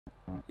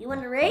You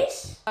want to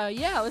race?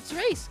 Yeah, let's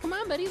race. Come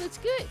on, buddy, let's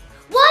get.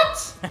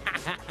 What?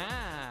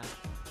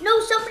 No,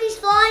 somebody's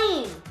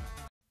flying.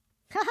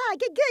 Haha,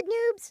 get good,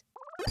 noobs.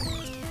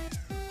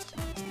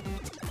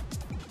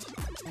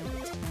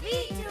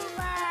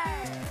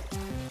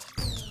 Vtubers!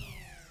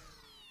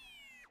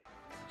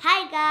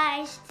 Hi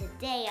guys,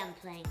 today I'm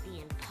playing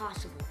the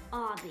impossible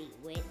obby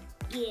with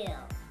Gil.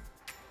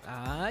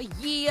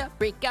 Yeah,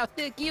 break out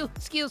the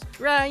skills,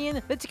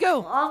 Ryan. Let's go.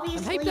 Well,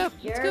 obviously, I'm hyped up.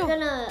 you're Let's go.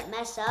 gonna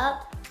mess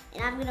up,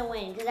 and I'm gonna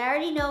win, because I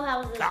already know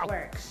how this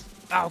works.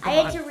 Oh, I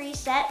had to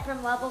reset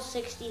from level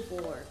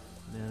 64.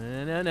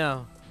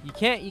 No. You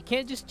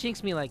can't just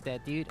jinx me like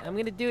that, dude. I'm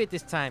gonna do it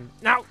this time.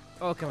 No.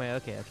 Oh, come on.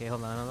 Okay,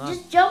 hold on.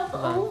 Just jump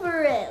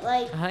over it,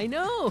 like. I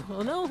know.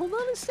 Oh no, hold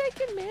on a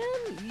second,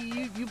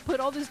 man. You put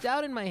all this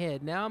doubt in my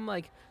head. Now I'm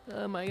like,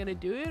 am I gonna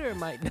do it or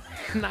am I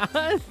not?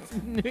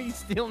 No, you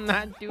still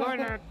not doing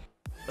it.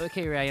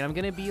 Okay, Ryan. I'm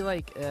gonna be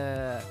like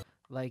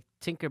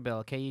Tinkerbell.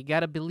 Okay, you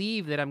gotta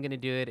believe that I'm gonna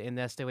do it, and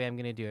that's the way I'm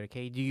gonna do it.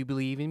 Okay, do you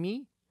believe in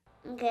me?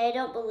 Okay, I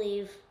don't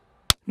believe.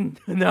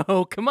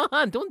 No, come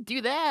on, don't do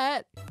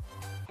that.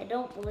 I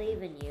don't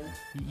believe in you.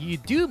 You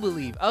do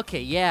believe.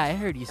 Okay, yeah, I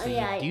heard you say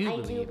I you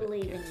do do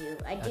believe it. in you.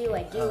 I Okay, do.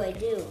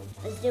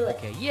 Let's do it.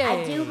 Okay, yeah.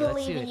 I do let's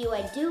believe do in it. you.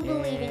 I do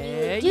believe in you.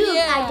 Yeah, Dude,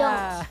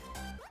 yeah.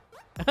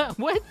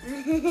 What? I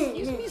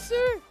Excuse don't. me,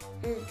 sir.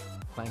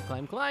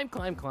 Climb.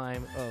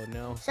 Oh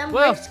no. Some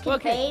Whoa, bricks can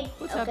okay. fade.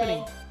 What's okay,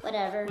 happening?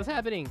 whatever. What's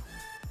happening?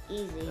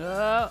 Easy.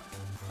 Oh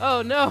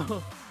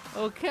no.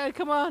 Okay,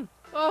 come on.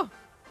 Oh.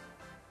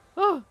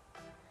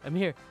 I'm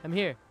here.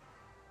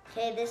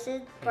 Okay, this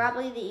is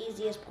probably the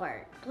easiest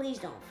part. Please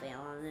don't fail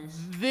on this.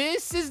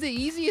 This is the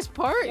easiest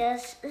part?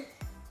 Yes.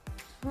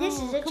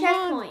 This is a come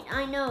checkpoint.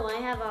 I know, I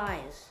have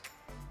eyes.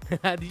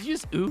 Did you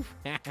just oof?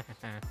 Hey,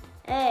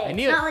 I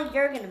knew it's not like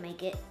you're gonna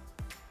make it.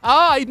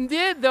 Oh, I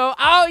did though.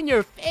 Oh, in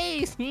your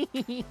face. Well,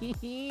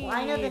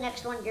 I know the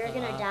next one you're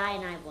gonna die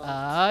and I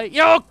won't.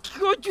 Yo,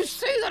 could you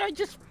say that?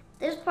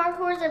 There's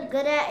parkours I'm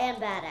good at and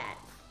bad at.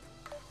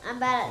 I'm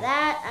bad at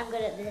that, I'm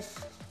good at this.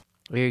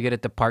 Are you good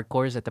at the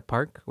parkours at the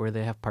park where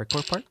they have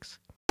parkour parks?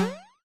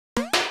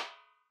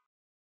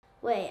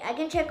 Wait, I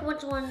can check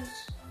which ones.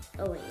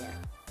 Oh wait, yeah.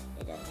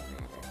 It doesn't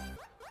matter.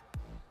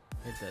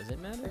 It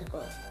doesn't matter. Let's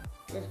go.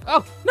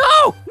 Oh,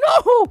 no!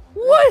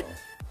 What?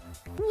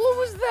 What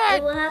was that?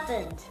 Hey, what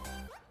happened?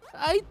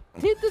 I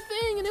hit the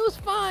thing and it was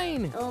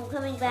fine. Oh, I'm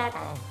coming back.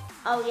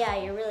 Oh yeah,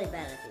 you're really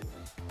bad at these.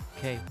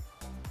 Okay.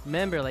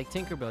 Remember, like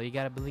Tinkerbell, you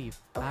gotta believe.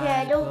 Okay,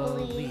 I don't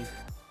believe.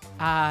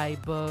 I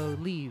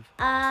believe.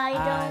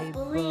 I don't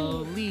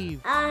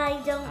believe.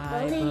 I don't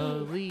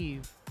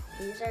believe.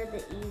 These are the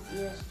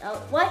easiest. Oh,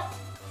 what?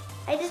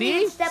 I didn't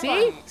even step on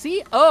it.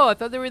 See? Oh, I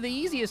thought they were the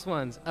easiest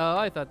ones.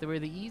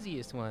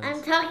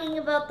 I'm talking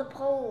about the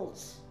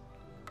poles.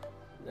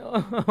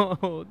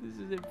 No, this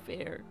isn't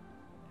fair.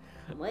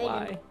 Wait a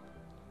minute.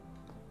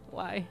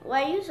 Why?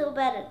 Why are you so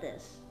bad at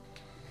this?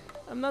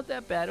 I'm not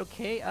that bad,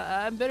 okay?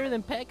 I'm better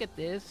than Peck at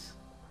this.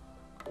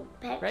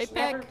 Peck's Right,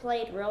 never Peck?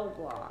 played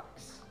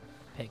Roblox.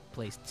 Peck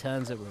plays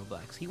tons of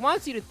Roblox. He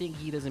wants you to think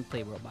he doesn't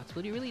play Roblox,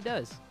 but he really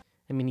does.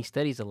 I mean, he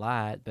studies a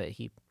lot, but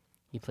he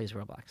plays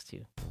Roblox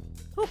too.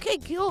 Okay,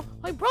 Gil,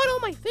 I brought all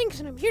my things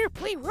and I'm here to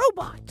play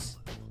robots.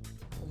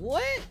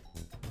 What?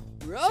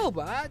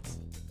 Robots?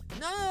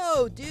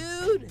 No,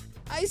 dude.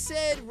 I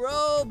said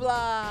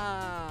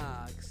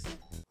Roblox.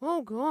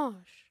 Oh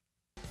gosh.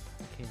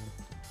 Okay,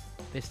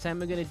 this time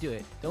we're gonna do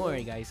it. Don't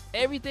worry, guys.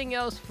 Everything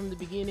else from the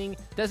beginning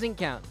doesn't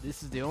count.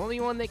 This is the only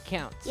one that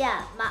counts.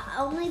 Yeah,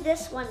 only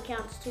this one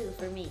counts too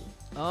for me.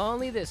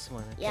 Only this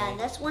one. Okay? Yeah, and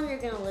this one you're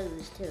gonna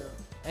lose too.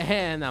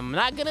 And I'm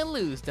not gonna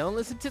lose. Don't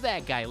listen to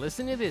that guy.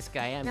 Listen to this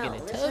guy. I'm gonna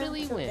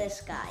totally listen to win.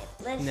 This guy.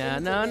 Listen No, to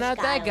not this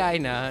that guy. guy.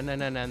 No,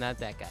 not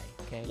that guy.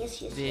 Okay. Yes,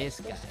 this guy. this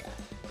guy. Just gotta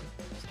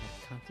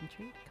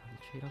concentrate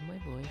on my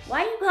voice.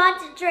 Why are you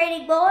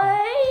concentrating, boy?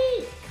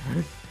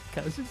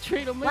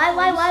 Concentrate on my voice.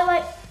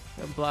 Why?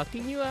 I'm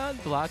blocking you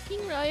out.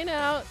 Blocking Ryan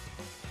out.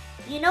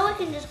 You know I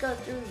can just go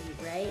through you,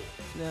 right?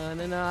 No.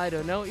 I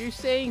don't know what you're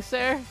saying,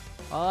 sir.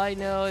 All I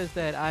know is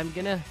that I'm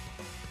gonna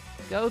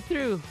go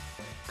through.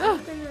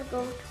 I'm gonna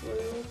go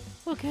through.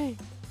 Okay.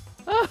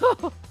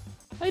 Oh,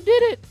 I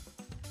did it.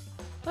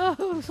 Oh,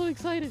 I'm so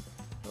excited.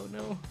 Oh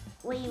no.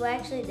 Wait, you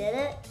actually did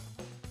it?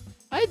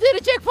 I did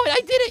a checkpoint. I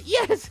did it.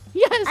 Yes.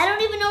 I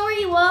don't even know where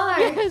you are.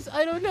 Yes,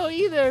 I don't know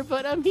either,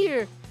 but I'm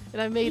here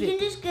and I made You it.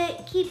 can just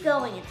keep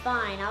going. It's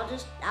fine.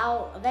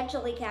 I'll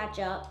eventually catch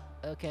up.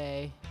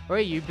 Okay. Or are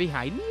you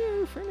behind me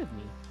or in front of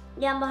me?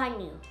 Yeah, I'm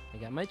behind you. I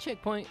got my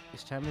checkpoint.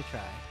 It's time to try.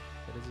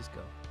 How does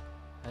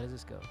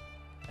this go?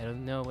 I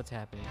don't know what's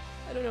happening.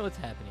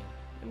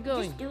 I'm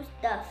going. Just do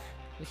stuff.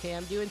 Okay,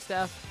 I'm doing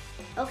stuff.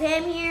 Okay,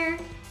 I'm here.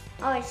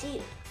 Oh, I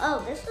see.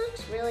 Oh, this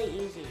looks really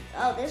easy.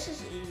 Oh, this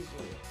is easy.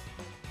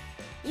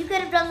 You could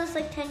have done this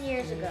like 10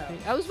 years ago.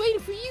 I was waiting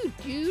for you,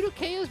 dude.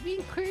 Okay, I was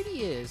being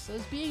courteous. I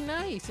was being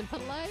nice and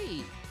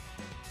polite.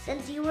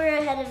 Since you were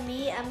ahead of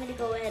me, I'm gonna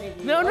go ahead of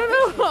you. No.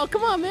 Oh,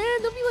 come on,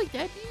 man. Don't be like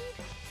that,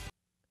 dude.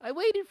 I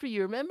waited for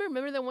you, remember?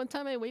 Remember that one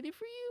time I waited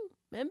for you?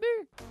 Remember?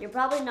 You're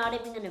probably not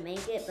even gonna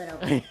make it, but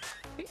okay.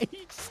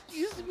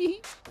 Excuse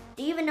me?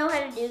 Do you even know how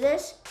to do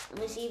this?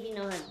 Let me see if you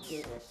know how to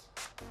do this.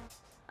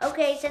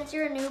 Okay, since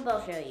you're a noob,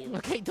 I'll show you.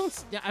 Okay,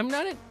 I'm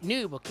not a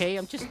noob, okay?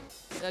 I'm just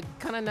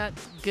kind of not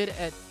good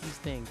at these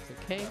things,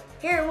 okay?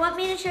 Here, want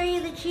me to show you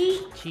the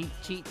cheat?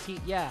 Cheat.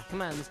 Yeah,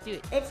 come on, let's do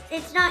it.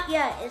 It's not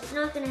yet. It's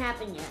not gonna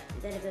happen yet.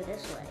 You gotta go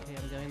this way. Okay,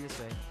 I'm going this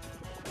way.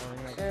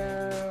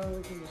 So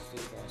we can just do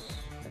this.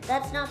 But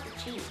that's not the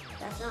cheat.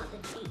 That's not the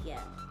cheat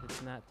yet.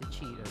 It's not the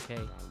cheat,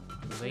 okay?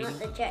 I'm It's waiting. not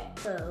the check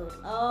code.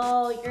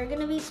 Oh, you're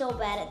gonna be so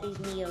bad at these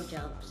Neo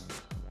jumps.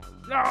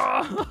 No!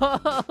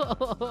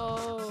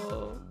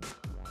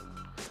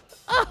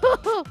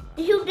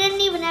 You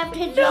didn't even have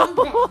to jump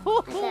at that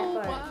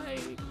part. Why?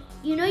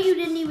 You know you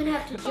didn't even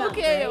have to jump,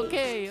 Okay, right?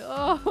 okay.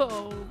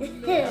 Oh,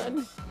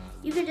 man.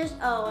 You could just,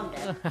 oh, I'm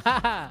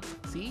dead.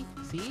 See?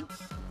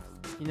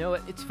 You know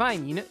what? It's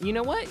fine. You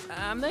know what?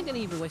 I'm not gonna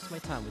even waste my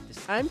time with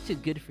this. I'm too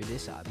good for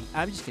this, Obby.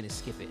 I'm just gonna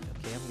skip it,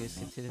 okay? I'm gonna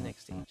skip to the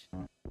next stage.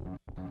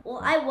 Well,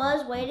 I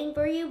was waiting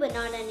for you, but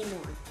not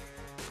anymore.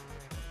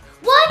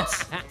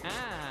 What?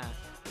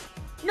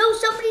 No,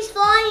 somebody's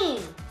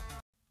flying.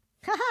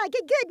 Haha,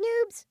 get good,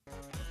 noobs.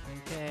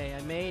 Okay,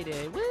 I made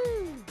it.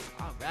 Woo!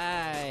 All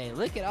right.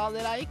 Look at all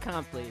that I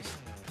accomplished.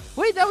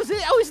 Wait, that was it?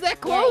 I was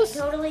that close?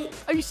 Yeah, totally.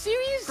 Are you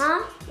serious?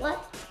 Huh?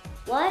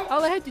 What?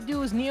 All I had to do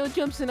was Neo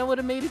jumps and I would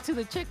have made it to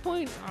the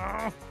checkpoint.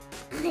 Oh.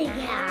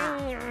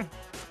 Yeah.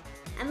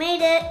 I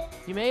made it.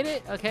 You made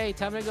it? Okay,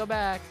 time to go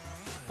back.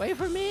 Wait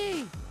for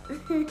me.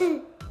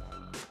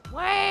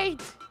 Wait!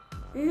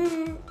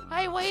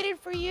 I waited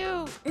for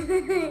you.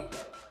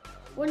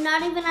 We're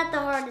not even at the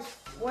hardest.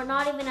 We're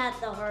not even at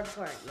the hard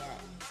part yet.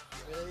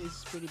 Really, this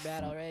is pretty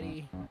bad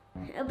already.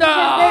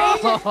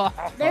 Because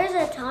there's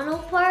a tunnel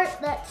part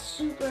that's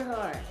super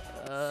hard.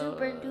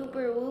 Super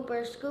duper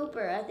whooper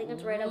scooper. I think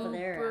it's right over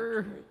there.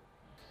 Actually.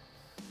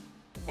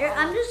 Here,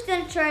 I'm just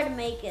gonna try to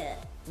make it.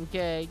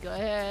 Okay, go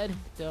ahead.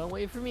 Don't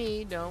wait for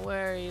me. Don't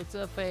worry. It's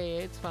okay.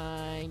 It's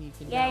fine. You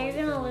can. Yeah,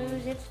 you're gonna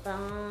lose. It's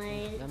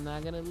fine. I'm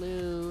not gonna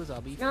lose.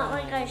 I'll be It's fine. not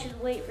like I should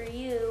wait for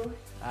you.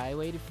 I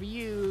waited for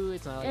you.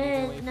 It's not like you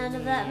can wait for me. None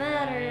of that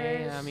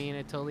matters. Right? I mean,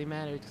 it totally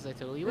matters because I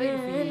totally waited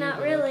for you. Not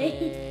but really.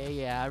 Okay.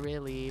 Yeah,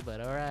 really.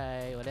 But all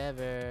right,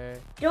 whatever.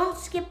 Don't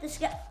skip the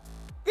skip.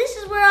 This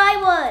is where I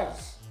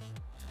was.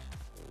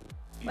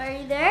 Are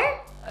you there?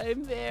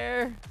 I'm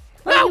there.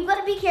 Well, you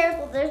gotta be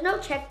careful. There's no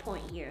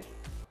checkpoint here.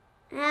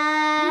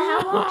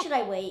 How long should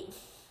I wait?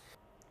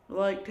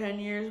 Like 10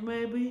 years,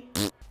 maybe?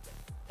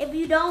 If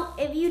you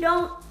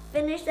don't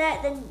finish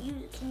that, then you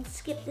can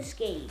skip the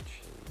stage.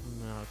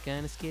 I'm not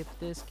gonna skip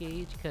this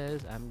gauge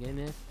because I'm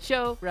gonna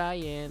show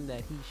Ryan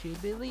that he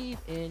should believe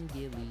in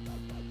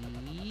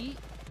Gilly.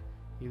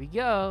 Here we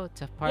go.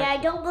 Tough part. Yeah, I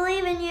don't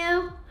believe in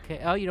you.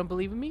 Okay. Oh, you don't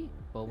believe in me?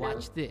 Well, No.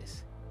 watch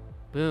this.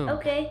 Boom.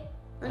 Okay,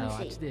 let Now me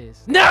watch see.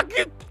 this. No!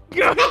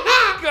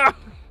 Go!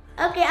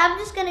 Okay, I'm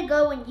just gonna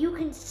go and you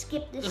can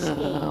skip the stage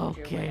or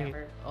Okay.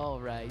 whatever. All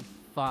right.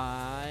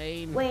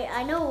 Fine. Wait,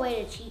 I know a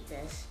way to cheat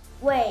this.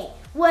 Wait.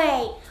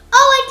 Oh,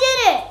 I did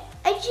it!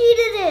 I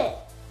cheated it!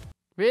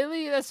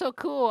 Really? That's so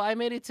cool. I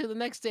made it to the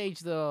next stage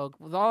though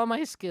with all of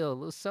my skill. It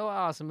was so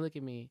awesome. Look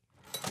at me.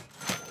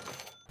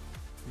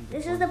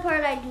 This is the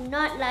part I do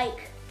not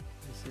like.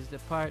 This is the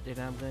part that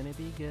I'm gonna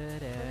be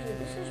good at. Okay,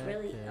 this is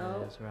really-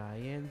 oh. 'Cause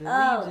Ryan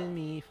believes Oh. in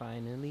me.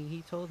 Finally,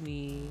 he told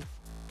me.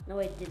 No,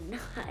 I did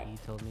not. He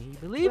told me he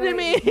believed in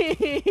Right. me.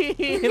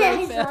 And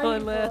I It's fell not in your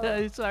love. fault.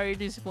 I'm sorry to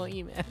disappoint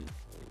you, man.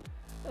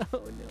 Oh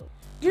no.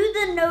 Do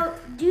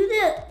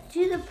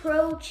the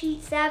pro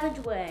cheat savage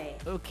way.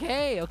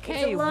 Okay. It's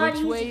a lot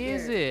Which way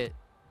is easier. it?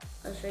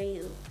 I'll show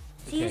you.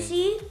 Okay.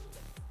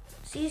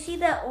 You see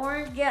that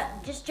orange? Yeah,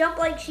 just jump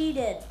like she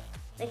did,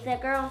 like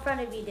that girl in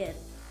front of you did.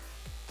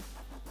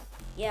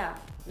 Yeah,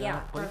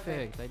 Oh,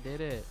 perfect. I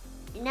did it.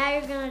 Now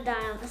you're gonna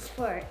die on this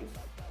part.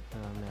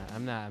 No,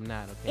 I'm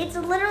not. Okay. It's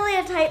literally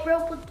a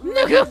tightrope with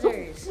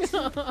lasers.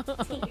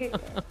 You're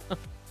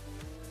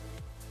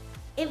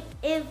dead.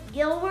 If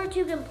Gil were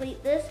to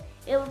complete this,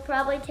 it would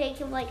probably take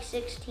him like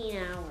 16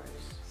 hours.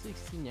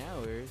 16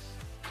 hours?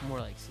 More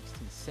like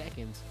 16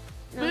 seconds.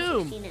 No,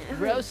 Boom! 16 hours.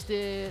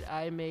 Roasted.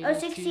 I made Oh, it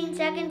 16 to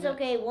seconds? the-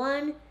 Okay,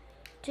 1,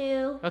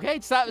 2. Okay,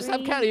 stop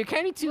Three, counting. You're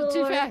counting too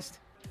 4. fast.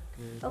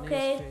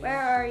 Okay, Goodness where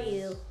are gracious.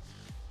 you?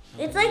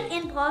 It's like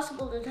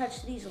impossible to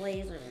touch these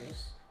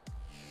lasers.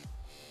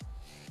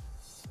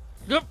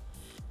 Yep.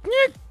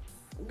 Like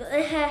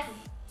you have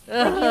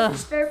to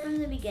start from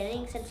the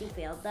beginning since you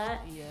failed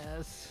that.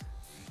 Yes.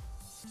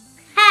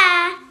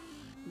 Ha!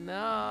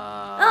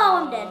 No. Oh,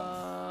 I'm dead.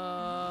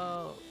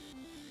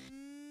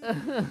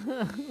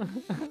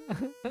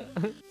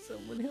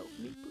 Someone help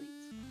me,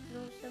 please. No,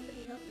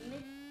 somebody help me.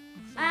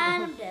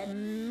 I'm dead.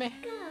 Meh.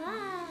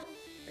 God.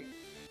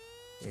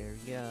 There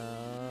we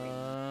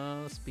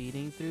go.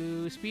 Speeding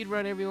through. Speed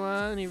run,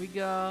 everyone. Here we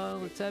go.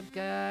 What's up,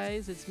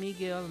 guys? It's me,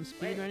 Gil. I'm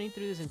speed running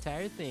through this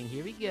entire thing.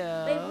 Here we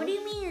go. Wait, what do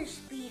you mean you're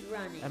speed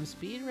running? I'm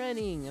speed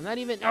running. I'm not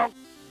even. Oh!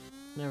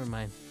 Never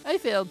mind. I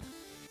failed.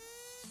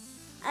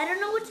 I don't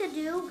know what to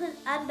do because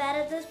I'm bad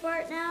at this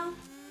part now.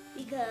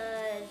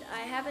 because I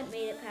haven't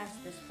made it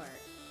past this part.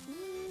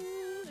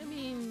 I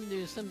mean,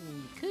 there's something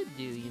you could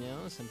do, you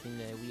know, something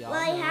that we all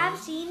Well, I know. have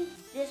seen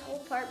this whole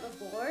part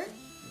before,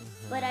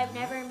 but I've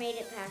never made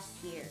it past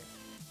here.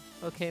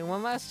 Okay,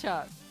 one last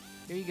shot.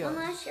 Here you go. One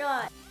last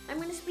shot. I'm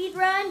gonna speed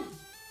run.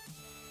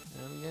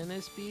 I'm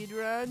gonna speed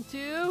run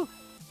too.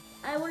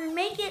 I will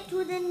make it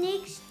to the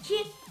next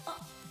chip.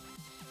 Oh,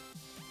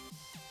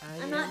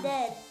 I'm not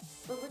dead,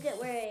 but look at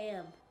where I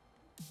am.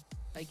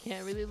 I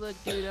can't really look,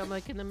 dude. I'm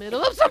like in the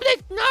middle of something.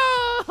 You're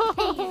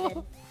No!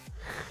 dead.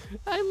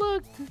 I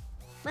looked.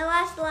 My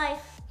last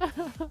life.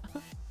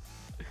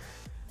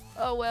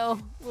 Oh well.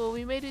 Well,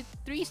 we made it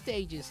 3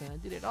 stages, and I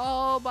did it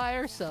all by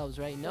ourselves,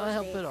 right? No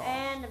help at all.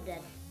 And I'm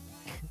dead.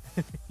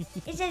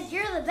 It says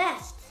you're the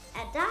best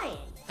at dying,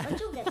 but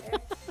you'll get there.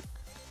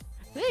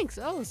 Thanks.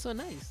 Oh, so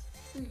nice.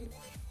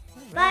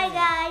 Bye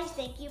guys,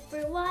 thank you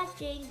for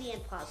watching the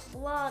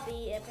impossible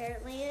lobby.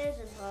 Apparently it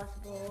is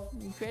impossible.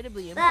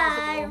 Incredibly Bye.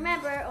 impossible.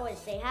 Remember, always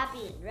stay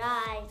happy and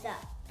rise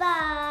up.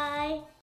 Bye.